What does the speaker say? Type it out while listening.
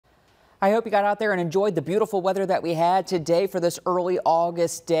I hope you got out there and enjoyed the beautiful weather that we had today for this early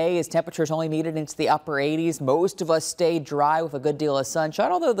August day, as temperatures only made it into the upper 80s. Most of us stayed dry with a good deal of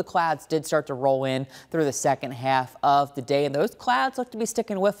sunshine, although the clouds did start to roll in through the second half of the day. And those clouds look to be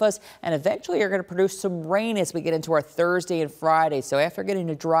sticking with us and eventually are going to produce some rain as we get into our Thursday and Friday. So after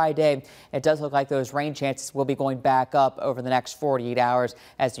getting a dry day, it does look like those rain chances will be going back up over the next 48 hours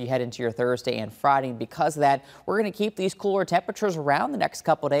as you head into your Thursday and Friday. And because of that, we're going to keep these cooler temperatures around the next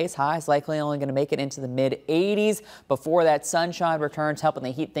couple of days. Highs likely only going to make it into the mid 80s before that sunshine returns, helping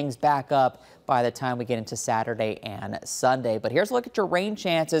to heat things back up by the time we get into Saturday and Sunday. But here's a look at your rain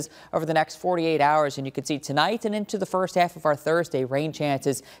chances over the next 48 hours. And you can see tonight and into the first half of our Thursday, rain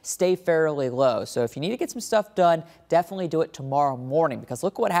chances stay fairly low. So if you need to get some stuff done, definitely do it tomorrow morning, because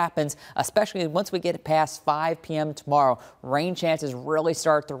look what happens, especially once we get past 5 p.m. tomorrow, rain chances really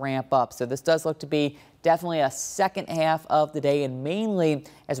start to ramp up. So this does look to be definitely a second half of the day, and mainly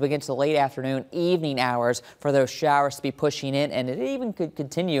as we get to the late afternoon, evening hours for those showers to be pushing in, and it even could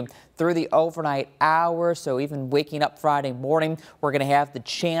continue through the overnight hours. So even waking up Friday morning, we're going to have the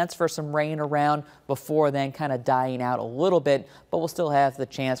chance for some rain around before then kind of dying out a little bit, but we'll still have the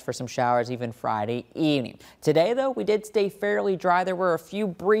chance for some showers even Friday evening. Today, though, we did stay fairly dry. There were a few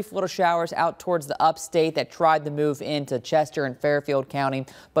brief little showers out towards the upstate that tried to move into Chester and Fairfield County,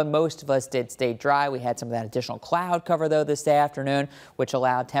 but most of us did stay dry. We had some of that additional cloud cover, though, this afternoon, which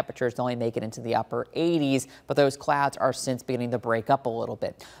allowed temperatures to only make it into the upper 80s, but those clouds are since beginning to break up a little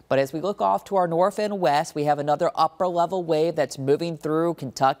bit. But as we look off to our north and west, we have another upper level wave that's moving through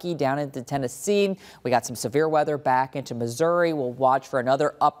Kentucky down into Tennessee. We got some severe weather back into Missouri. We'll watch for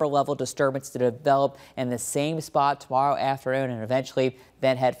another upper level disturbance to develop in the same spot tomorrow afternoon and eventually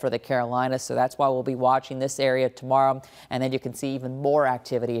then head for the Carolinas. So that's why we'll be watching this area tomorrow. And then you can see even more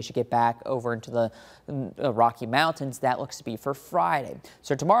activity as you get back over into the Rocky Mountains. That looks to be for Friday.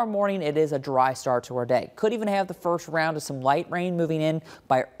 So tomorrow morning, it is a dry start to our day. Could even have the first round of some light rain moving in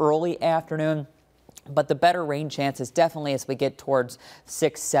by early afternoon. But the better rain chances definitely as we get towards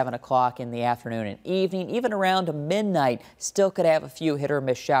 6, 7 o'clock in the afternoon and evening. Even around midnight, still could have a few hit or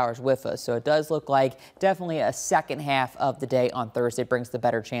miss showers with us. So it does look like definitely a second half of the day on Thursday brings the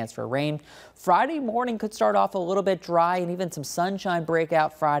better chance for rain. Friday morning could start off a little bit dry and even some sunshine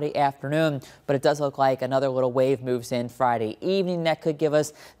breakout Friday afternoon. But it does look like another little wave moves in Friday evening. That could give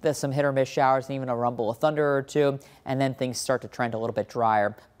us some hit or miss showers and even a rumble of thunder or two. And then things start to trend a little bit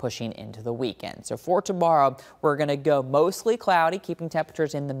drier, pushing into the weekend. So for tomorrow, we're going to go mostly cloudy, keeping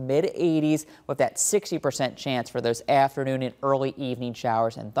temperatures in the mid 80s with that 60% chance for those afternoon and early evening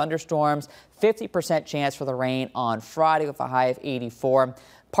showers and thunderstorms. 50% chance for the rain on Friday with a high of 84.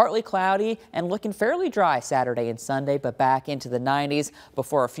 Partly cloudy and looking fairly dry Saturday and Sunday, but back into the 90s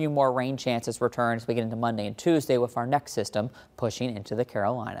before a few more rain chances return as we get into Monday and Tuesday with our next system pushing into the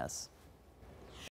Carolinas.